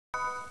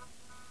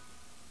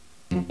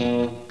It's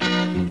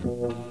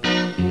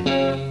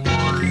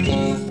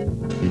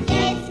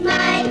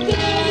my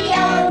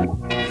video.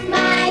 It's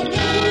my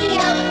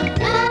video.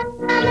 Come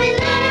and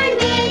learn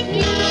with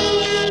me.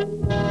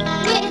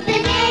 With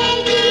an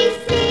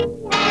ABC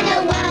and a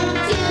 1,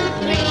 2,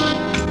 3.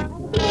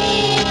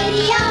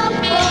 Video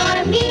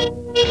for me.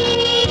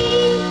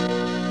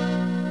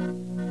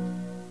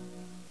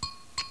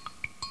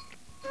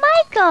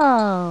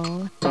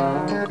 Michael!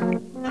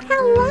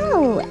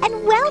 Hello, and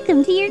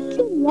welcome to your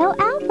Kidio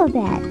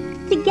alphabet.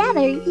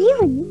 Together, you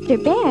and Mr.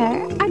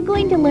 Bear are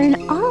going to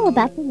learn all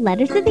about the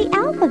letters of the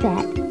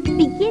alphabet,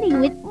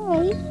 beginning with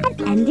A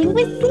and ending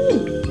with Z.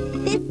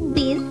 This will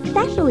be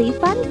especially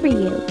fun for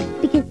you,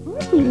 because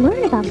as we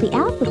learn about the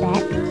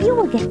alphabet, you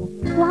will get to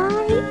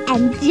fly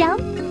and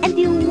jump and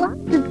do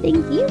lots of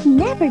things you've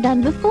never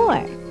done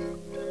before.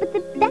 But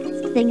the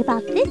best thing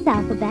about this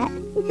alphabet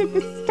is that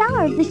the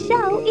star of the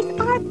show is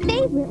our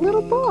favorite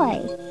little boy,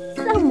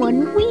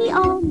 someone we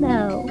all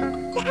know.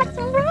 That's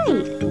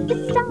right!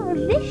 The star of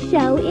this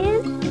show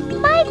is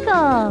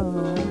Michael!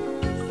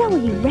 So are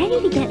you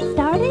ready to get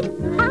started?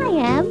 I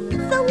am!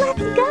 So let's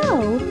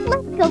go!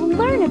 Let's go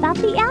learn about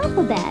the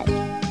alphabet!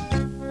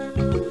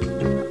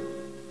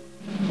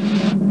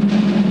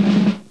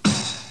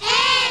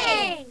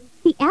 A.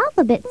 The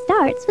alphabet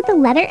starts with the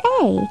letter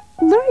A.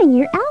 Learning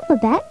your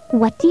alphabet,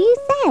 what do you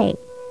say?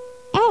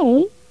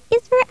 A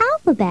is for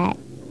alphabet.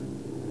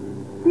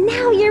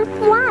 Now you're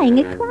flying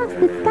across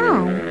the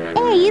sky.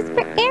 A is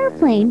for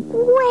airplane,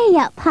 way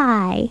up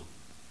high.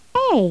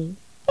 A,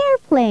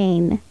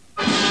 airplane.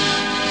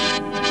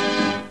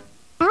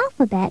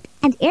 Alphabet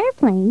and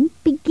airplane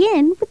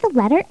begin with the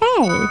letter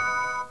A.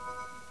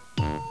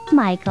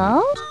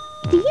 Michael,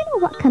 do you know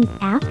what comes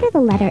after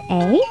the letter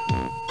A?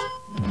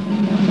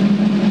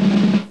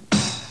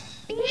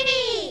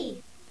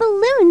 B.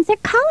 Balloons are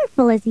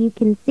colorful, as you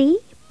can see.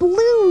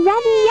 Blue,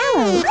 red, and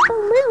yellow.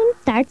 Balloon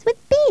starts with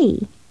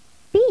B.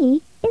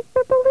 B is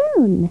for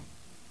balloon.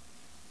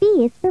 B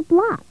is for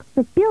block,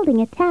 for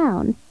building a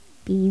town.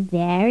 Be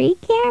very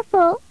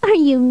careful, or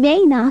you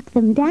may knock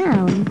them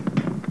down.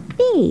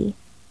 B,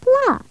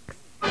 blocks.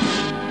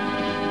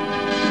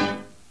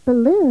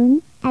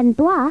 Balloons and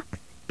blocks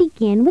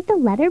begin with the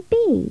letter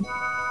B.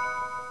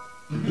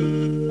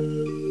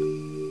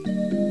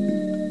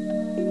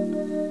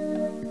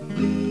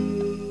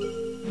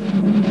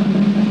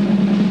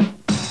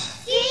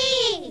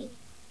 C.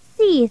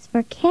 C is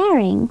for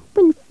caring,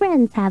 when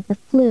friends have the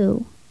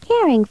flu.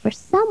 Caring for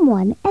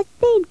someone as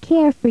they'd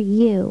care for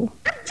you.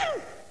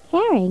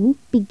 Caring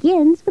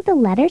begins with the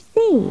letter C.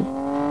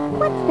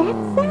 What's that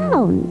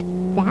sound?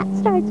 That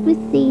starts with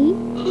C.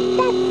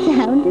 That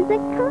sound is a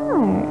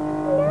car.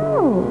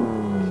 No,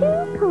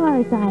 2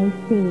 cars I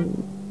see.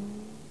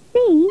 C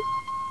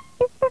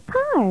is for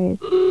cars.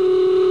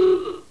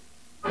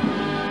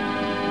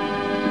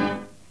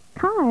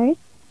 Cars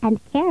and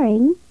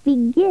caring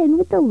begin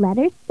with the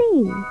letter C.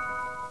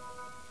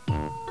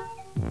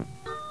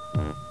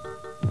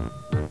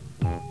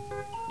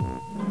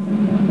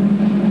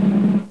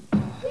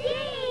 D.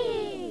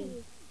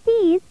 D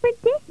is for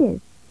dishes.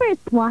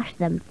 First wash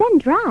them, then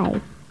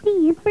dry.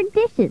 D is for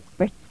dishes,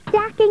 for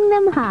stacking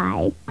them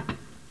high.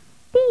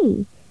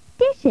 D,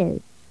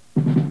 dishes.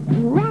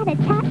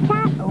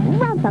 Rat-a-tat-tat,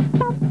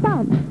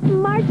 rump-a-bump-bump,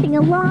 marching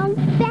along,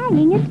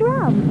 banging a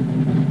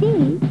drum.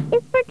 D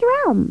is for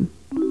drum.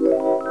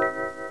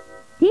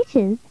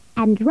 Dishes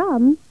and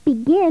drum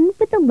begin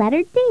with the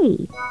letter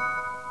D.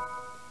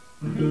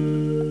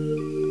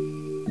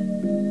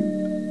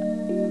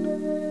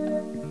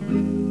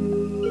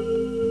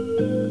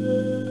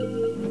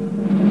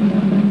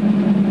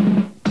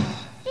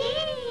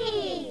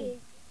 E.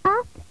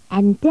 Up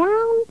and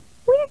down,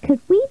 where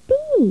could we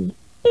be?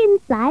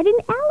 Inside an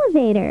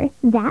elevator.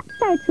 That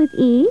starts with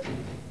E.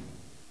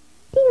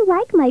 Do you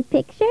like my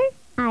picture?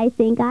 I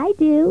think I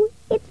do.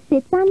 It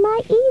fits on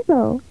my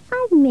easel.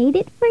 I've made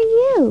it for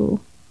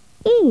you.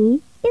 E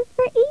is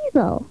for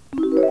easel.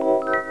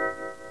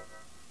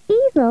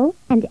 Easel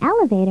and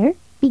elevator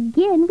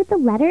begin with the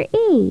letter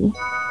E.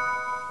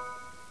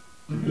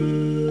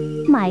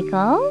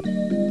 Michael,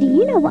 do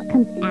you know what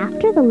comes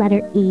after the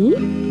letter E?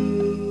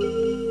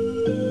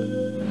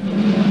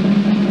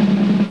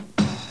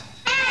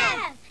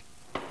 F.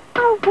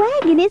 Our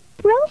wagon is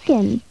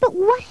broken, but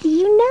what do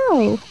you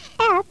know?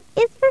 F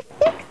is for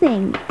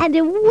fixing, and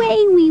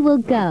away we will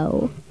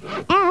go.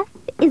 F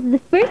is the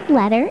first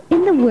letter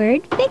in the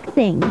word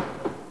fixing.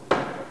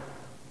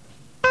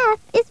 F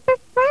is for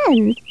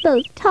friends,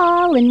 both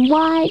tall and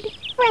wide.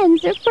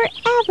 Friends are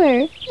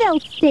forever, they'll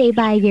stay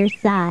by your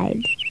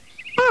side.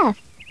 F,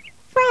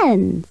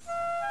 friends.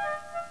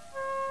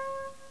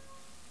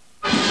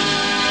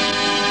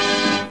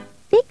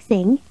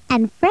 Fixing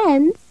and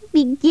friends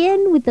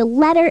begin with the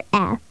letter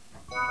F.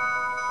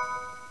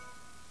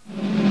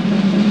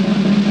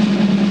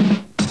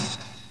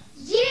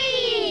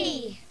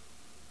 G.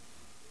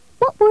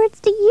 What words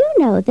do you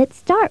know that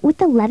start with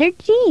the letter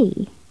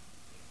G?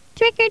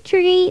 Trick or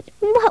treat,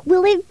 what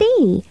will it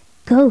be?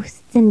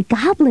 Ghosts and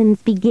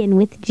goblins begin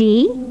with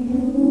G.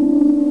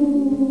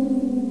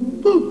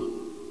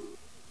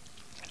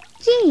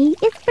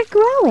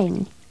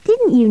 growing.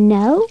 Didn't you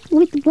know?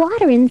 With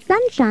water and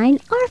sunshine,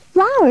 our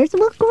flowers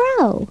will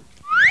grow.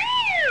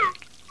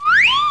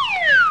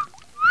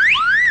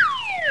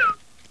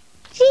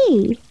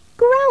 G.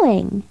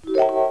 Growing.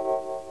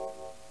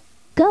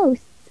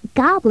 Ghosts,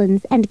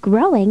 goblins, and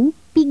growing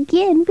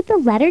begin with the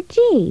letter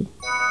G.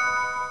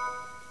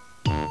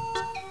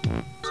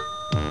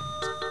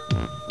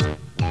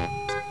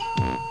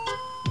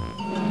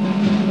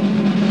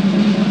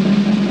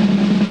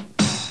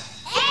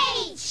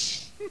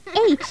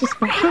 H is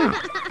for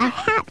hat, a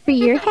hat for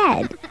your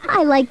head.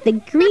 I like the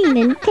green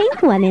and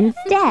pink one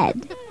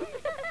instead.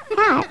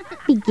 Hat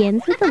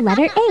begins with the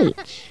letter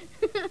H.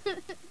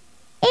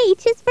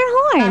 H is for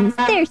horns.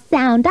 Their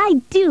sound I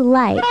do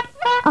like.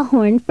 A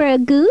horn for a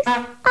goose,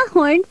 a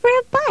horn for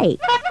a bike.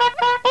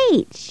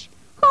 H.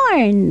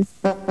 Horns.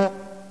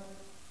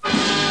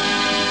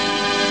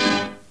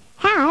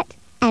 Hat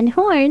and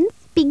horns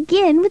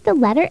begin with the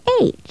letter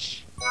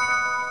H.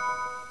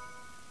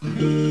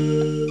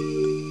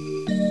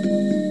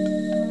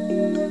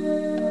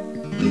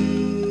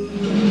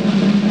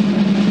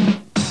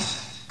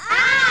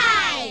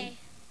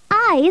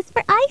 I is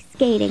for ice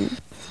skating,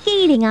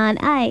 skating on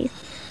ice,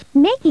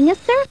 making a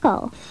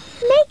circle,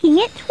 making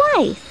it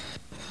twice.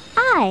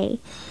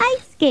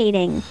 Ice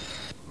skating.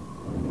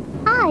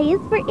 I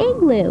is for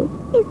igloo.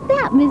 Is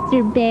that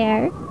Mr.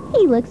 Bear?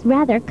 He looks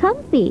rather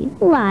comfy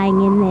lying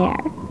in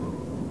there.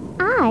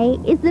 I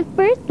is the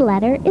first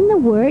letter in the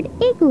word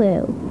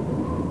igloo.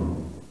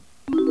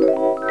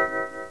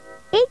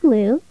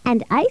 Igloo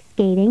and ice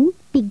skating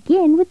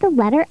begin with the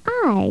letter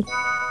I.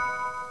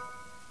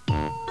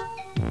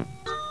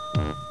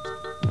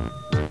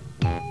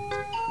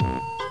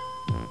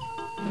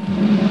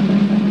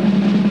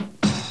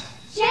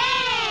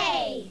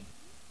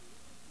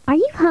 Are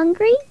you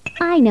hungry?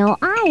 I know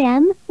I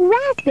am.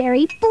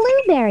 Raspberry,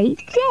 blueberry,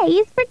 J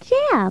is for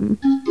jam.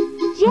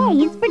 J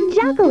is for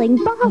juggling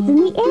balls in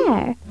the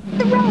air,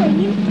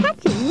 throwing and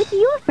catching with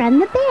your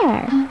friend the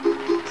bear.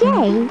 J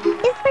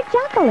is for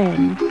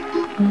juggling.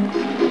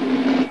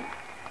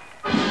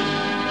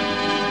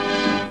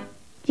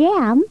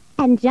 Jam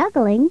and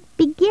juggling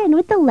begin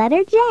with the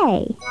letter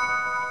J.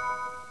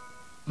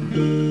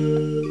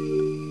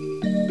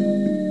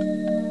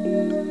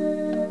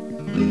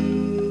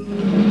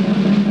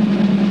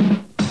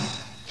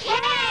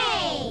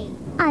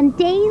 On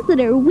days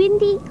that are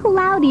windy,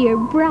 cloudy, or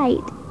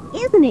bright,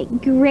 isn't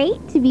it great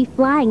to be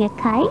flying a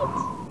kite?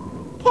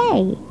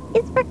 K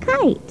is for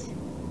kite.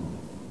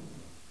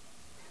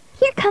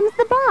 Here comes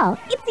the ball.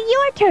 It's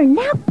your turn.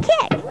 Now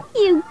kick.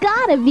 You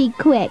gotta be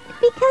quick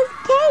because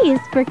K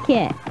is for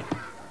kick.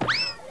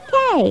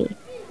 K.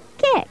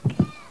 Kick.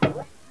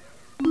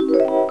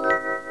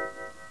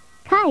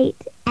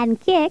 Kite and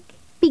kick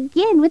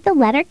begin with the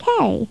letter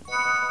K.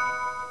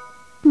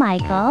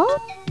 Michael?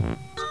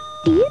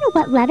 Do you know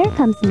what letter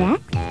comes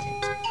next?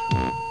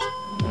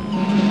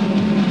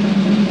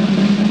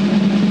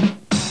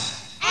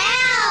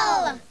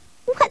 L!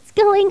 What's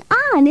going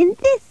on in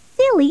this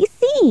silly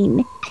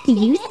scene? Do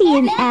you see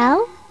an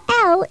L?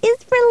 L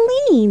is for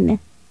lean.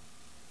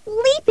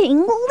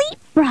 Leaping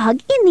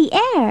leapfrog in the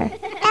air.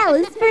 L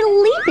is for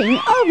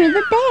leaping over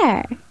the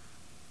bear.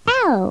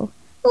 L.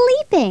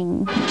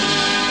 Leaping.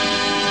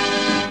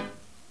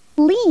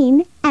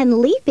 Lean and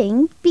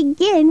leaping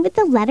begin with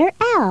the letter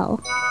L.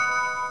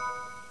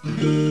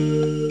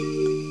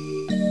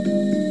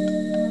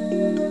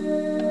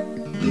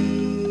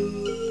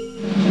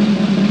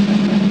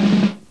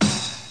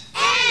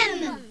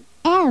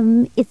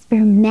 M is for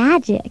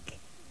magic.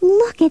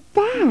 Look at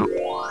that.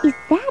 Is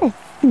that a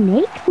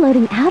snake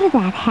floating out of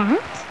that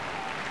hat?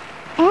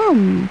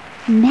 M.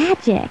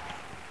 Magic.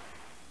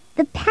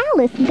 The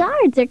palace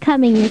guards are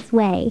coming this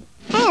way.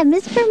 M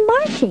is for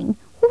marching.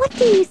 What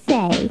do you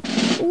say?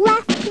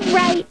 Left,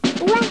 right,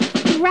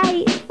 left,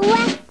 right,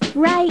 left,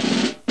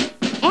 right.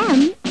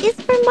 M is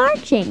for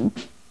marching.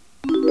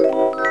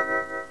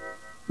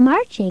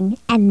 Marching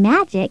and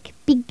magic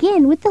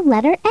begin with the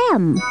letter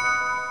M.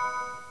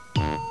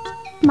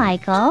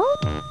 Michael,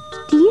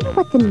 do you know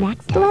what the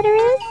next letter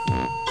is?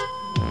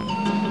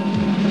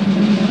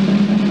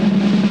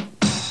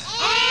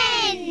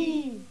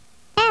 N!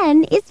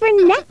 N is for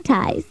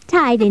neckties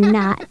tied in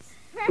knots.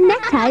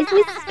 Neckties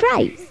with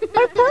stripes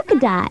or polka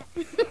dots.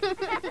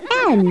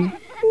 N.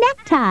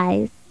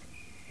 Neckties.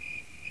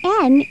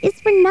 N is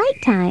for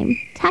nighttime,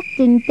 tucked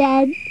in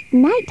bed.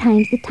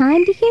 Nighttime's the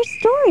time to hear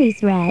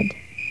stories read.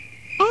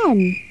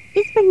 N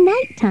is for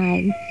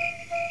nighttime.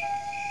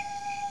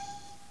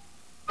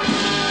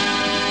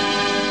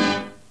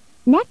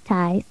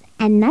 Neckties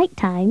and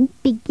nighttime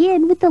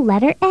begin with the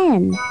letter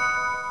N.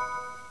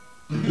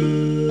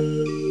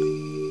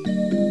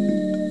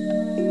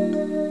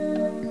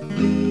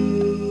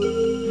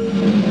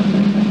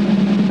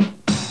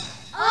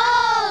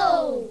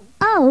 O!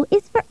 O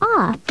is for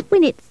off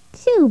when it's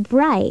too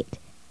bright.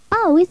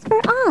 O is for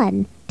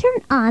on.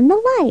 Turn on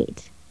the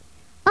light.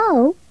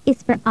 O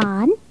is for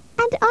on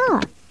and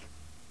off.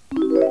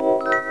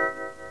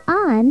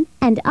 On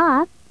and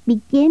off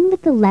begin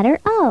with the letter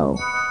O.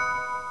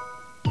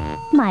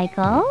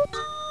 Michael,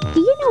 do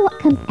you know what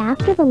comes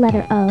after the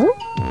letter O?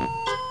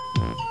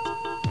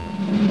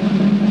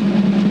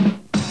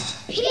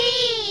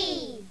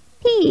 P.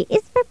 P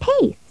is for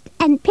paste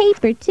and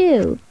paper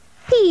too.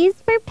 P is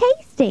for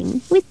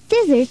pasting with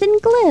scissors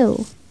and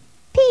glue.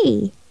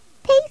 P.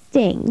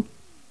 Pasting.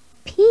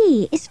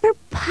 P is for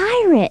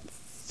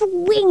pirates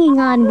swinging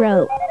on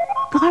rope,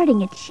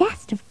 guarding a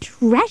chest of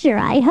treasure,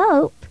 I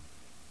hope.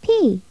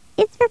 P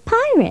is for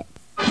pirates.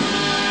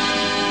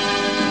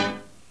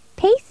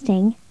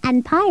 Pasting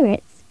and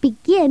pirates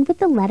begin with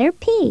the letter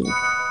P.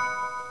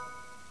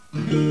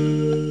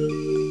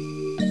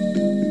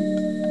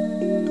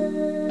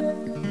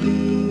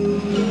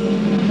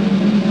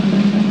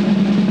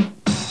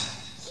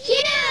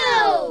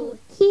 Q.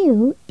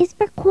 Q is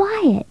for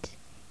quiet.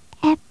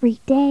 Every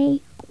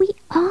day, we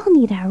all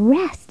need a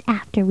rest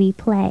after we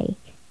play.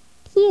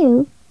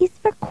 Q is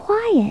for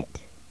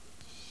quiet.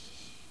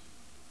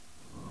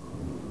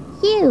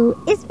 Q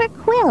is for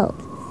quilt,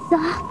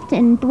 soft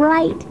and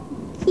bright,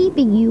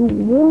 keeping you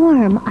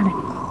warm on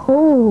a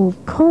cold,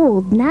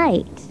 cold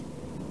night.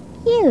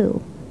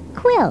 Q,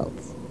 quilt.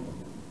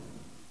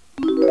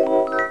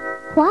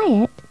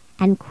 Quiet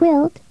and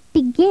quilt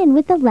begin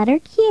with the letter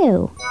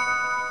Q.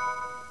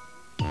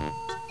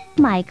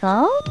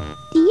 Michael,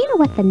 do you know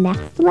what the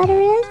next letter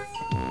is?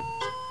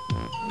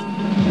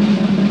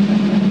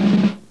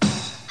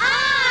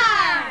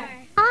 R.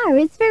 R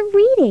is for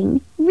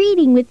reading,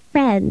 reading with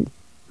friends,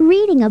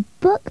 reading a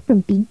book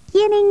from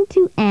beginning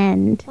to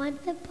end.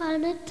 Once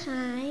upon a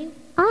time.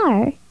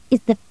 R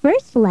is the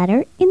first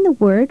letter in the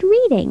word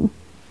reading.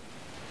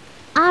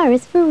 R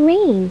is for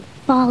rain,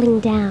 falling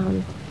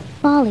down,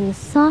 falling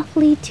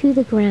softly to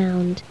the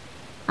ground.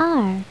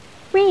 R,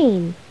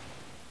 rain.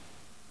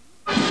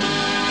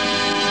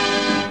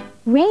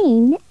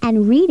 Rain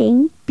and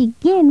reading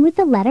begin with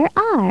the letter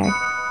R.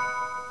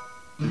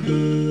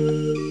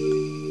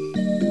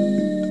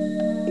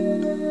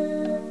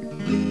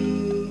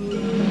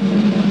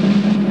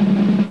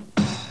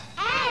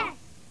 S.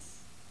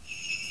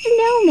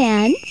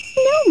 Snowman,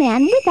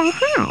 snowman with a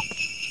hat.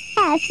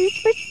 S is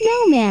for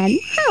snowman.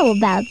 How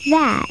about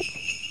that?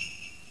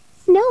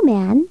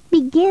 Snowman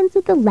begins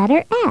with the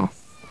letter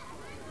S.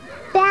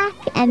 Back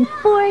and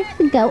forth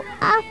go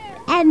up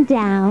and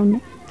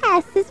down.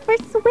 S is for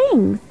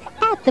swings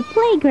at the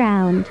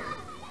playground.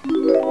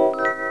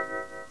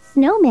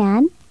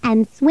 Snowman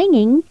and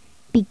swinging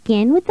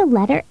begin with the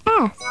letter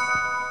S.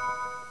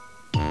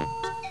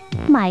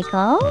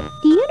 Michael,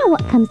 do you know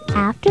what comes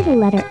after the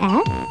letter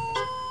S?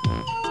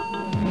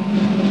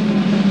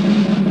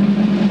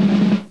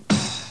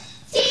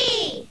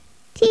 T.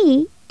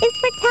 T is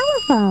for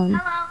telephone.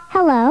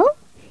 Hello?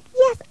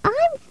 Yes,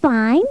 I'm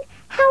fine.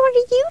 How are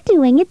you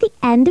doing at the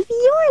end of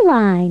your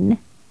line?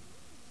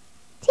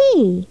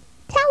 T,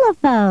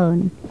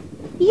 telephone.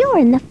 You're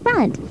in the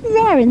front,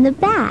 they're in the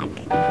back.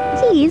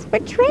 T is for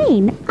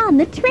train on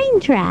the train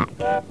track.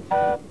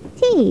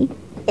 T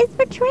is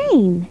for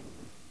train.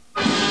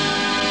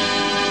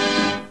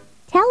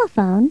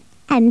 Telephone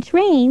and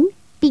train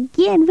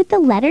begin with the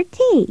letter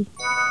T.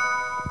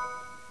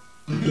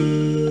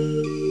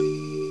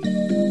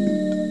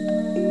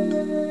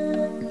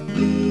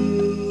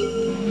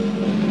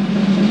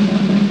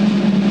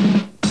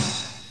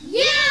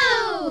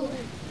 U.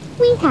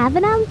 We have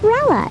an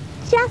umbrella,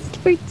 just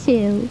for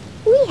two.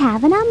 We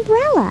have an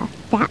umbrella.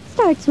 That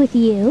starts with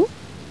U.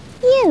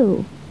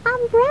 U,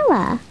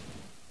 umbrella.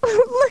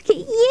 Look at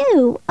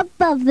you,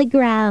 above the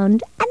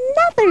ground.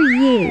 Another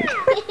U,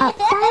 for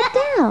upside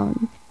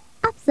down.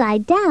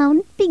 Upside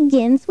down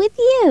begins with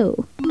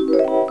U.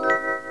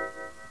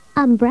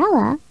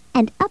 Umbrella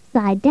and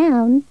upside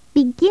down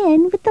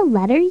begin with the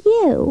letter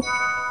U.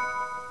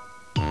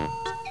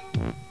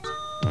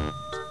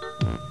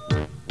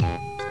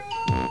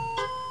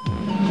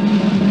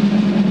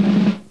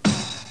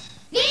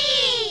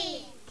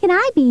 V. Can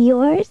I be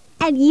yours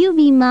and you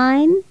be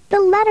mine?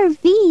 The letter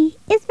V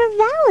is for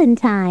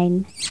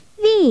Valentine.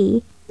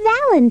 V,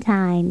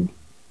 Valentine.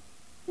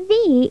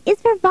 V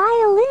is for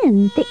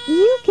violin that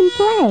you can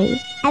play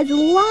as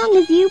long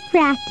as you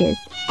practice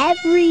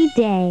every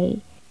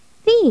day.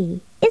 V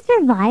is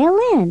for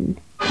violin.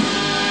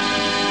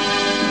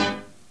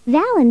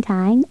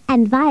 Valentine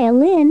and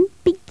violin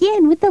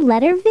begin with the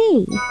letter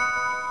V.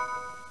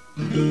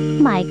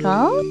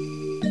 Michael,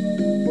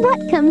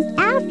 what comes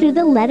after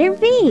the letter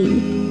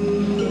V?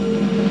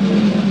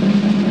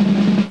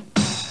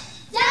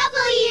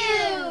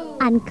 W.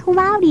 On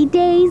cloudy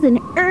days in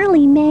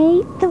early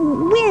May, the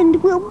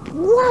wind will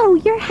blow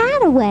your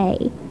hat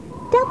away.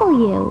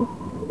 W,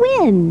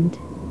 wind.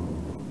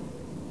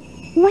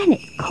 When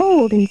it's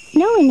cold and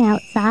snowing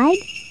outside,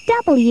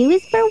 W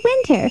is for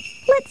winter.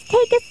 Let's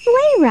take a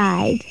sleigh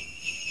ride.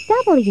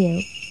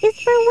 W is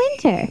for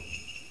winter.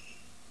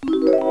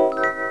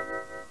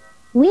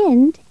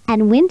 Wind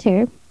and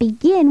winter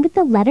begin with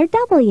the letter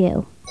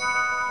W.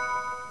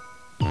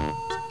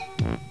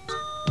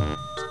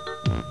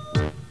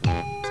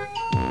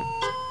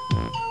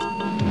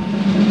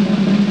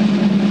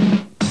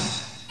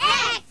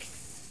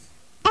 X.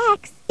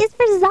 X is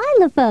for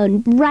xylophone,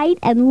 bright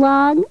and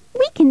long.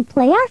 We can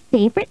play our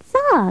favorite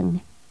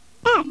song.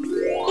 X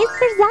is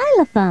for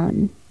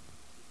xylophone.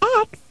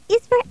 X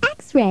is for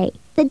X-ray.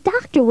 The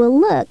doctor will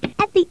look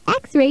at the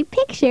X-ray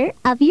picture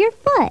of your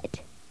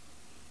foot.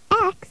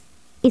 X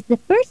is the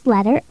first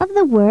letter of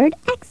the word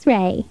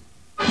X-ray.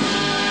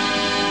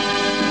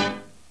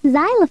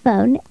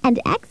 Xylophone and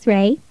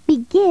X-ray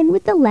begin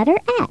with the letter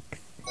X.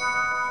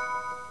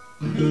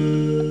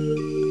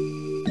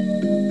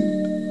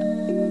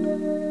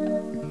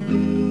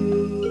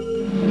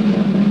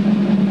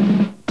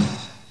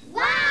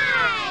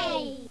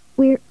 Y.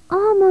 We're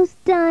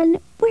almost done.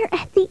 We're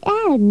at the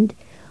end.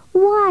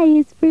 Y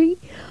is for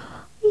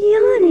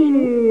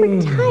yawning,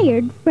 for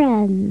tired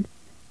friends.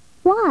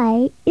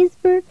 Y is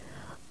for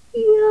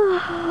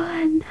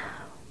yawn.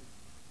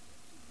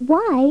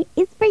 Y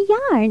is for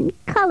yarn,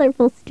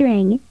 colorful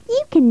string.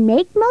 You can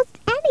make most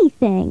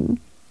anything.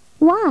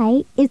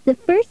 Y is the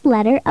first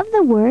letter of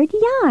the word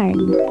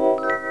yarn.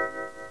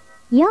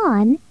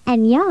 Yawn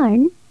and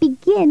yarn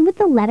begin with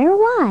the letter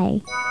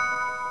Y.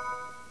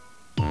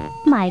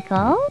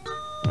 Michael,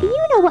 do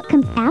you know what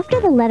comes after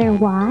the letter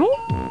Y?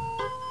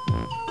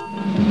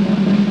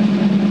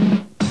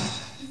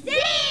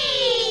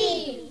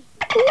 Z.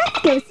 Let's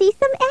go see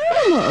some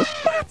animals.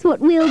 That's what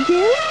we'll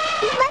do.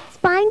 Let's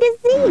find a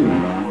Z.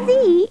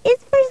 Z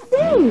is for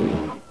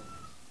zoo.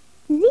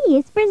 Z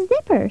is for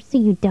zipper, so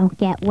you don't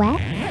get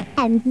wet.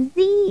 And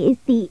Z is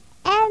the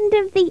end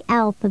of the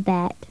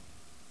alphabet.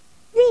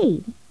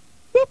 Z.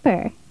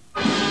 Zipper.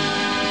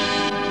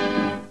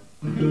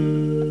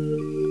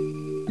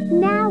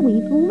 Now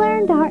we've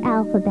learned our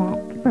alphabet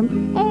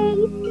from A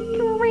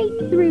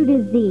straight through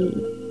to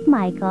Z.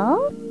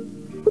 Michael,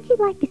 would you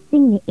like to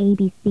sing the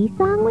ABC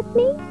song with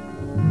me?